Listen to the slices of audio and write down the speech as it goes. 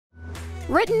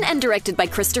Written and directed by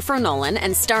Christopher Nolan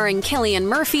and starring Cillian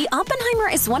Murphy, Oppenheimer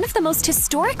is one of the most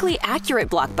historically accurate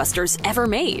blockbusters ever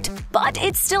made. But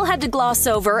it still had to gloss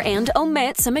over and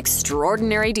omit some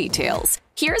extraordinary details.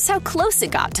 Here's how close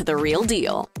it got to the real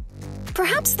deal.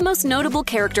 Perhaps the most notable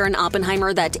character in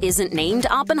Oppenheimer that isn't named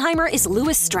Oppenheimer is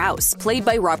Louis Strauss, played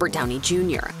by Robert Downey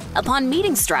Jr. Upon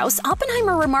meeting Strauss,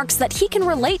 Oppenheimer remarks that he can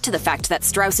relate to the fact that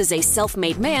Strauss is a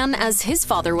self-made man, as his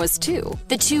father was too.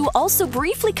 The two also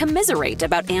briefly commiserate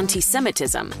about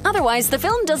anti-Semitism. Otherwise, the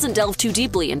film doesn't delve too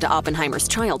deeply into Oppenheimer's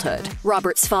childhood.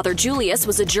 Robert's father, Julius,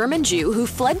 was a German Jew who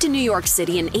fled to New York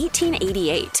City in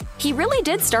 1888. He really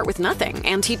did start with nothing,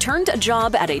 and he turned a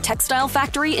job at a textile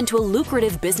factory into a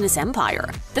lucrative business empire.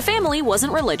 The family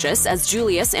wasn't religious, as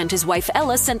Julius and his wife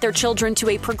Ella sent their children to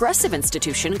a progressive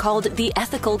institution called the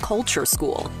Ethical Culture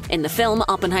School. In the film,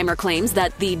 Oppenheimer claims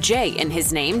that the J in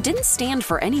his name didn't stand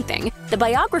for anything. The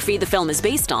biography the film is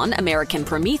based on, American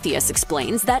Prometheus,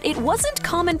 explains that it wasn't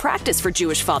common practice for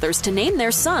Jewish fathers to name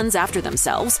their sons after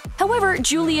themselves. However,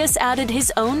 Julius added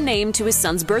his own name to his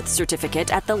son's birth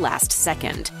certificate at the last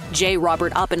second. J.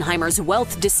 Robert Oppenheimer's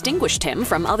wealth distinguished him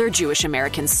from other Jewish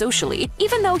Americans socially,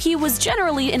 even though he was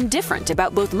generally indifferent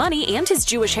about both money and his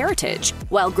Jewish heritage.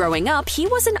 While growing up, he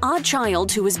was an odd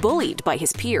child who was bullied by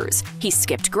his peers. He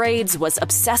skipped grades, was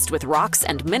obsessed with rocks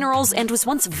and minerals, and was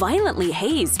once violently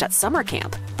hazed at summer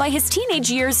camp. By his teenage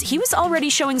years, he was already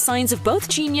showing signs of both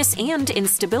genius and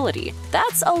instability.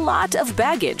 That's a lot of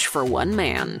baggage for one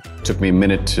man. It took me a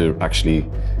minute to actually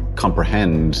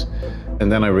comprehend, and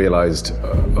then I realized,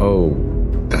 oh,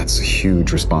 that's a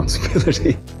huge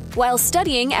responsibility. While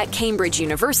studying at Cambridge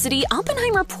University,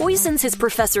 Oppenheimer poisons his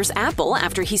professor's apple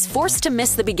after he's forced to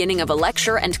miss the beginning of a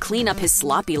lecture and clean up his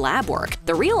sloppy lab work.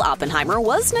 The real Oppenheimer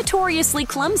was notoriously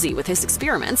clumsy with his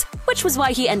experiments, which was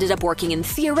why he ended up working in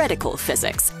theoretical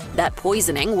physics. That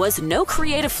poisoning was no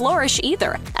creative flourish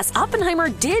either, as Oppenheimer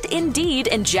did indeed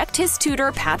inject his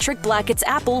tutor Patrick Blackett's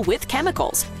apple with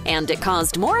chemicals, and it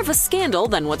caused more of a scandal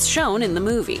than what's shown in the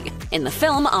movie. In the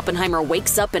film, Oppenheimer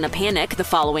wakes up in a panic the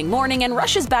following morning and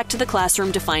rushes back to the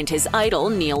classroom to find his idol,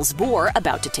 Niels Bohr,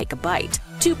 about to take a bite.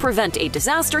 To prevent a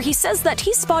disaster, he says that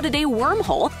he spotted a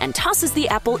wormhole and tosses the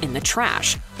apple in the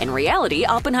trash. In reality,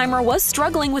 Oppenheimer was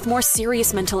struggling with more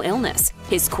serious mental illness.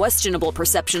 His questionable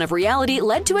perception of reality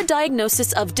led to a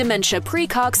diagnosis of dementia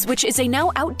praecox, which is a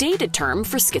now outdated term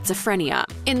for schizophrenia.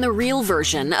 In the real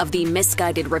version of the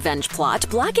misguided revenge plot,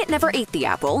 Blackett never ate the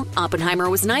apple. Oppenheimer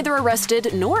was neither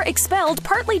arrested nor expelled,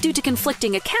 partly due to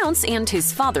conflicting accounts and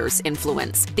his father's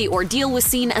influence. The ordeal was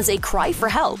seen as a cry for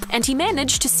help, and he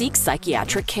managed to seek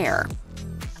psychiatric care.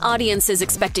 Audiences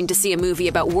expecting to see a movie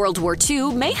about World War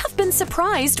II may have been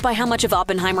surprised by how much of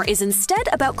Oppenheimer is instead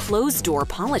about closed-door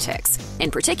politics. In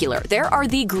particular, there are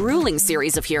the grueling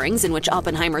series of hearings in which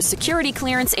Oppenheimer's security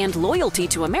clearance and loyalty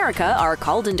to America are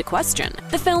called into question.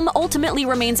 The film ultimately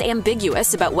remains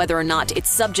ambiguous about whether or not its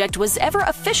subject was ever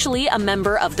officially a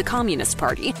member of the Communist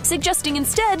Party, suggesting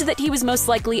instead that he was most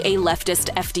likely a leftist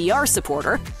FDR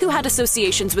supporter who had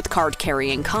associations with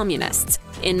card-carrying communists.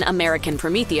 In American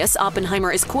Prometheus,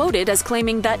 Oppenheimer is quoted as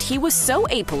claiming that he was so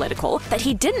apolitical that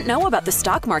he didn't know about the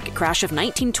stock market crash of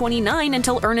 1929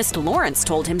 until Ernest Lawrence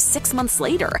told him 6 months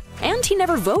later, and he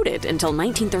never voted until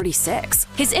 1936.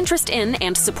 His interest in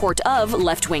and support of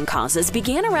left-wing causes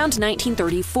began around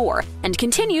 1934 and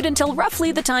continued until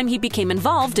roughly the time he became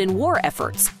involved in war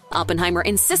efforts. Oppenheimer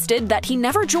insisted that he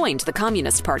never joined the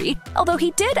Communist Party, although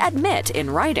he did admit in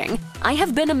writing, "I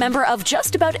have been a member of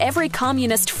just about every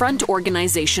Communist Front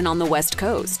organization on the West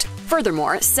Coast."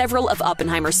 Furthermore, several of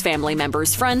Oppenheimer's family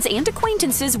members, friends, and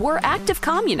acquaintances were active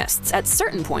communists at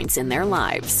certain points in their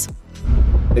lives.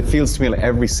 It feels to me like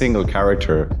every single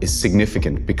character is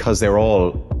significant because they're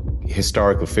all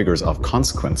historical figures of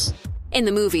consequence. In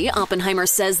the movie, Oppenheimer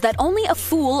says that only a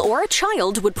fool or a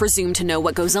child would presume to know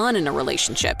what goes on in a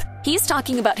relationship. He's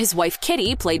talking about his wife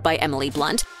Kitty, played by Emily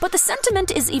Blunt, but the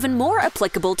sentiment is even more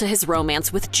applicable to his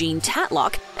romance with Jean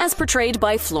Tatlock, as portrayed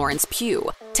by Florence Pugh.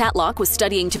 Tatlock was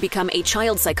studying to become a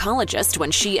child psychologist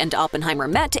when she and Oppenheimer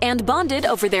met and bonded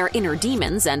over their inner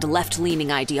demons and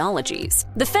left-leaning ideologies.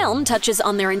 The film touches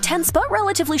on their intense but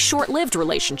relatively short-lived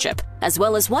relationship, as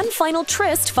well as one final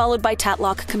tryst followed by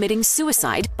Tatlock committing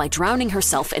suicide by drowning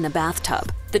herself in a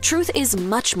bathtub. The truth is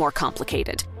much more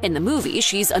complicated. In the movie,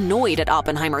 she's annoyed at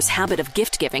Oppenheimer's habit of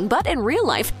gift-giving, but in real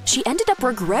life, she ended up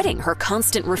regretting her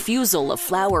constant refusal of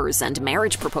flowers and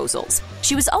marriage proposals.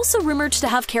 She was also rumored to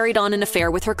have carried on an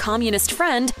affair with her communist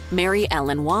friend, Mary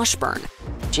Ellen Washburn.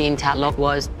 Jean Tatlock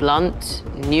was blunt,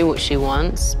 knew what she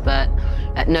wants, but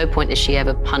at no point is she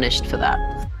ever punished for that.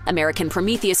 American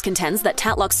Prometheus contends that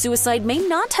Tatlock's suicide may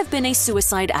not have been a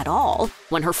suicide at all.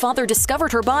 When her father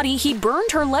discovered her body, he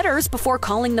burned her letters before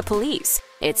calling the police.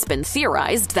 It's been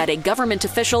theorized that a government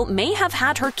official may have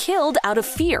had her killed out of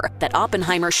fear that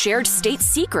Oppenheimer shared state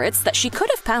secrets that she could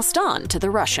have passed on to the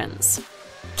Russians.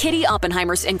 Kitty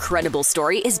Oppenheimer's incredible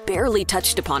story is barely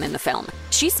touched upon in the film.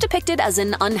 She's depicted as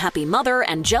an unhappy mother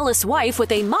and jealous wife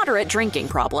with a moderate drinking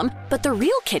problem, but the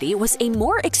real Kitty was a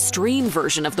more extreme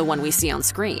version of the one we see on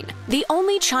screen. The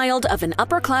only child of an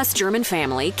upper-class German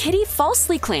family, Kitty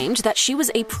falsely claimed that she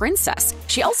was a princess.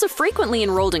 She also frequently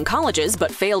enrolled in colleges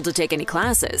but failed to take any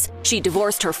classes. She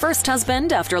divorced her first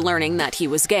husband after learning that he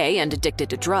was gay and addicted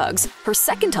to drugs. Her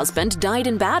second husband died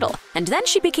in battle, and then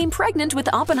she became pregnant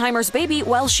with Oppenheimer's baby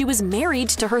while she was married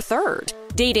to her third.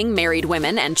 Dating married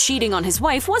women and cheating on his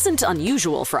wife wasn't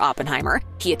unusual for Oppenheimer.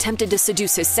 He attempted to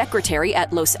seduce his secretary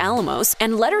at Los Alamos,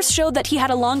 and letters showed that he had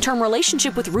a long-term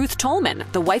relationship with Ruth Tolman,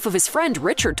 the wife of his friend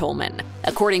Richard Tolman.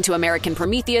 According to American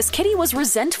Prometheus, Kitty was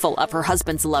resentful of her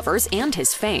husband's lovers and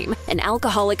his fame. An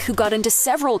alcoholic who got into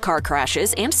several car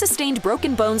crashes and sustained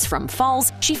broken bones from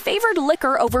falls, she favored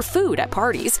liquor over food at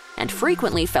parties and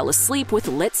frequently fell asleep with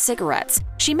lit cigarettes.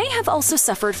 She may have also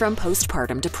suffered from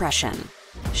postpartum depression.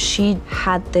 She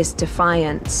had this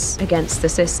defiance against the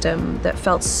system that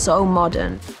felt so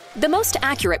modern. The most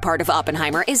accurate part of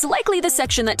Oppenheimer is likely the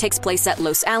section that takes place at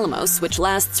Los Alamos, which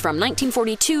lasts from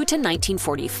 1942 to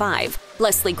 1945.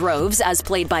 Leslie Groves, as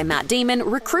played by Matt Damon,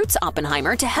 recruits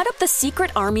Oppenheimer to head up the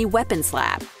secret army weapons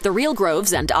lab. The real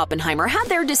Groves and Oppenheimer had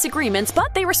their disagreements,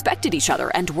 but they respected each other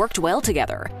and worked well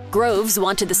together. Groves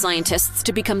wanted the scientists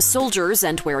to become soldiers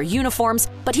and wear uniforms,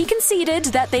 but he conceded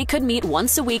that they could meet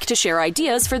once a week to share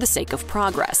ideas for the sake of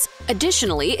progress.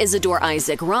 Additionally, Isidore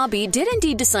Isaac Rabi did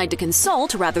indeed decide to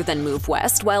consult rather than move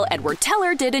west, while Edward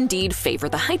Teller did indeed favor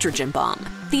the hydrogen bomb.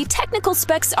 The technical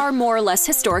specs are more or less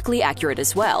historically accurate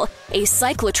as well. A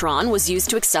cyclotron was used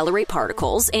to accelerate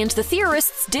particles, and the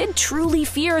theorists did truly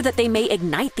fear that they may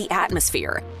ignite the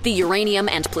atmosphere. The uranium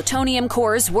and plutonium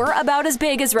cores were about as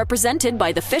big as represented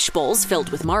by the fish bowls filled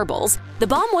with marbles. The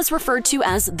bomb was referred to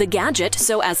as the gadget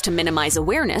so as to minimize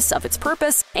awareness of its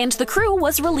purpose, and the crew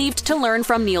was relieved to learn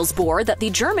from Niels Bohr that the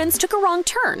Germans took a wrong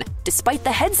turn, despite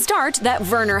the head start that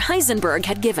Werner Heisenberg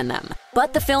had given them.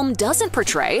 But the film doesn't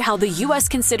portray how the US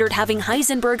considered having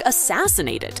Heisenberg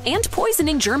assassinated and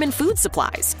poisoning German food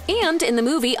supplies. And in the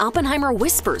movie, Oppenheimer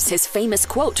whispers his famous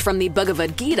quote from the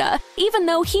Bhagavad Gita, even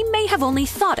though he may have only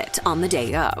thought it on the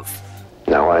day of.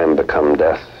 Now I am become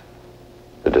death,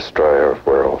 the destroyer of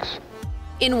worlds.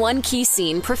 In one key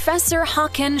scene, Professor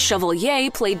Håkan Chevalier,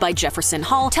 played by Jefferson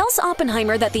Hall, tells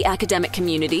Oppenheimer that the academic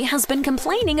community has been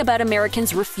complaining about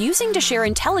Americans refusing to share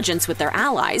intelligence with their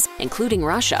allies, including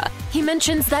Russia. He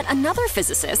mentions that another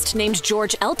physicist named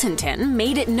George Eltonton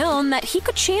made it known that he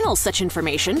could channel such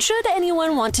information should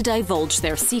anyone want to divulge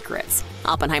their secrets.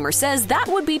 Oppenheimer says that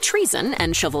would be treason,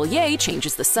 and Chevalier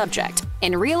changes the subject.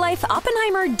 In real life,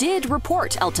 Oppenheimer did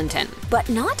report Eltonton, but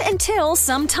not until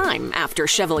some time after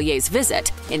Chevalier's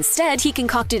visit. Instead, he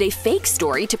concocted a fake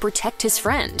story to protect his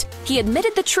friend. He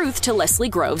admitted the truth to Leslie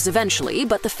Groves eventually,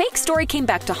 but the fake story came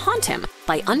back to haunt him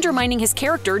by undermining his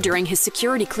character during his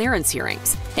security clearance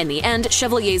hearings. In the end,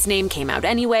 Chevalier's name came out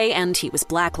anyway, and he was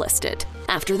blacklisted.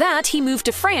 After that, he moved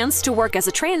to France to work as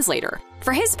a translator.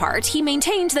 For his part, he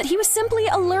maintained that he was simply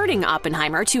alerting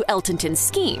Oppenheimer to Eltonton's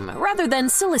scheme, rather than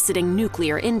soliciting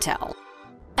nuclear intel.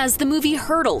 As the movie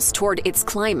hurtles toward its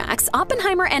climax,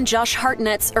 Oppenheimer and Josh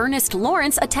Hartnett's Ernest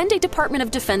Lawrence attend a Department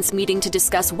of Defense meeting to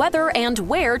discuss whether and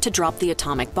where to drop the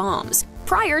atomic bombs.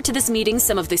 Prior to this meeting,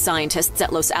 some of the scientists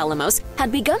at Los Alamos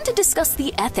had begun to discuss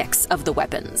the ethics of the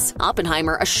weapons.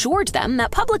 Oppenheimer assured them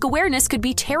that public awareness could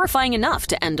be terrifying enough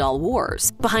to end all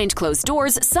wars. Behind closed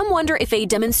doors, some wonder if a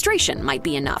demonstration might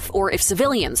be enough, or if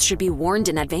civilians should be warned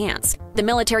in advance. The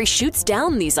military shoots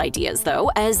down these ideas,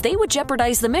 though, as they would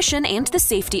jeopardize the mission and the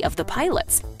safety of the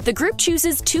pilots. The group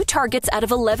chooses 2 targets out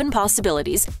of 11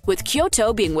 possibilities, with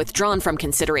Kyoto being withdrawn from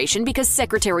consideration because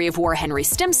Secretary of War Henry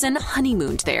Stimson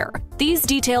honeymooned there. These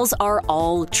details are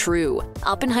all true.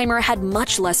 Oppenheimer had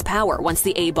much less power once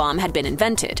the A-bomb had been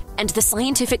invented, and the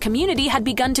scientific community had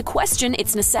begun to question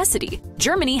its necessity.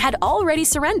 Germany had already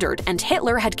surrendered, and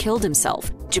Hitler had killed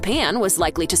himself. Japan was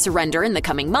likely to surrender in the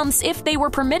coming months if they were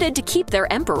permitted to keep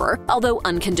their emperor, although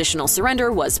unconditional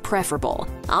surrender was preferable.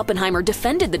 Oppenheimer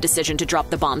defended the decision to drop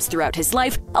the bombs throughout his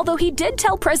life, although he did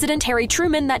tell President Harry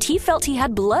Truman that he felt he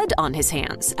had blood on his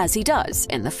hands, as he does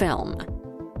in the film.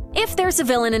 If there's a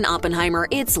villain in Oppenheimer,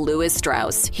 it's Louis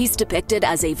Strauss. He's depicted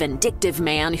as a vindictive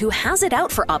man who has it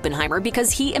out for Oppenheimer because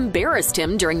he embarrassed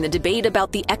him during the debate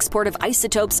about the export of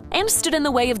isotopes and stood in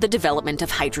the way of the development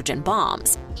of hydrogen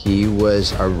bombs. He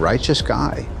was a righteous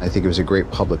guy. I think he was a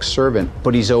great public servant,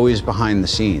 but he's always behind the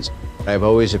scenes. I've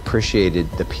always appreciated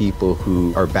the people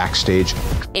who are backstage.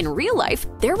 In real life,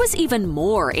 there was even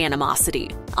more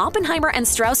animosity. Oppenheimer and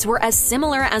Strauss were as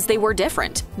similar as they were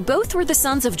different. Both were the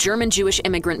sons of German-Jewish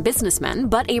immigrant businessmen,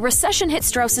 but a recession hit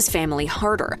Strauss's family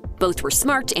harder. Both were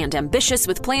smart and ambitious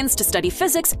with plans to study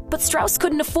physics, but Strauss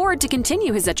couldn't afford to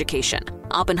continue his education.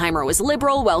 Oppenheimer was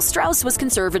liberal while Strauss was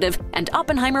conservative, and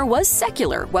Oppenheimer was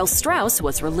secular while Strauss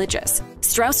was religious.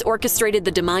 Strauss orchestrated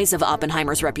the demise of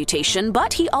Oppenheimer's reputation,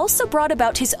 but he also brought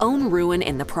about his own ruin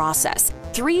in the process.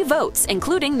 3 votes,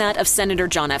 including that of Senator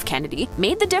John F. Kennedy,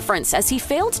 made the difference as he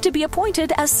failed to be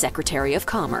appointed as Secretary of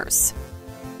Commerce.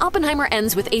 Oppenheimer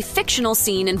ends with a fictional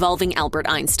scene involving Albert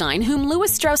Einstein, whom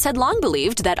Louis Strauss had long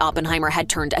believed that Oppenheimer had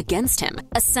turned against him.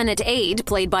 A Senate aide,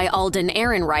 played by Alden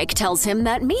Ehrenreich, tells him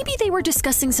that maybe they were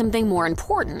discussing something more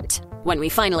important. When we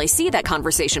finally see that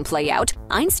conversation play out,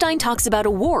 Einstein talks about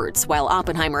awards, while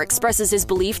Oppenheimer expresses his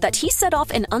belief that he set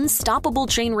off an unstoppable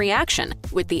chain reaction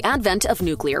with the advent of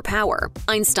nuclear power.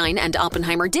 Einstein and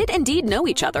Oppenheimer did indeed know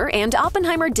each other, and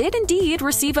Oppenheimer did indeed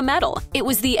receive a medal. It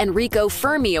was the Enrico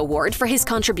Fermi Award for his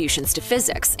contributions to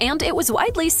physics, and it was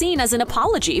widely seen as an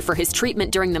apology for his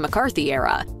treatment during the McCarthy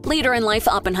era. Later in life,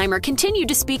 Oppenheimer continued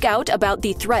to speak out about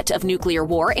the threat of nuclear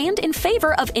war and in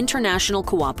favor of international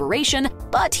cooperation,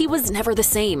 but he was never the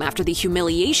same after the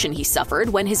humiliation he suffered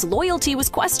when his loyalty was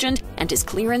questioned and his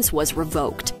clearance was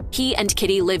revoked. He and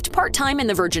Kitty lived part-time in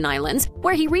the Virgin Islands,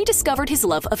 where he rediscovered his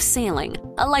love of sailing.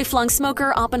 A lifelong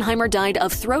smoker, Oppenheimer died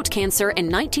of throat cancer in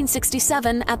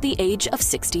 1967 at the age of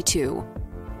 62.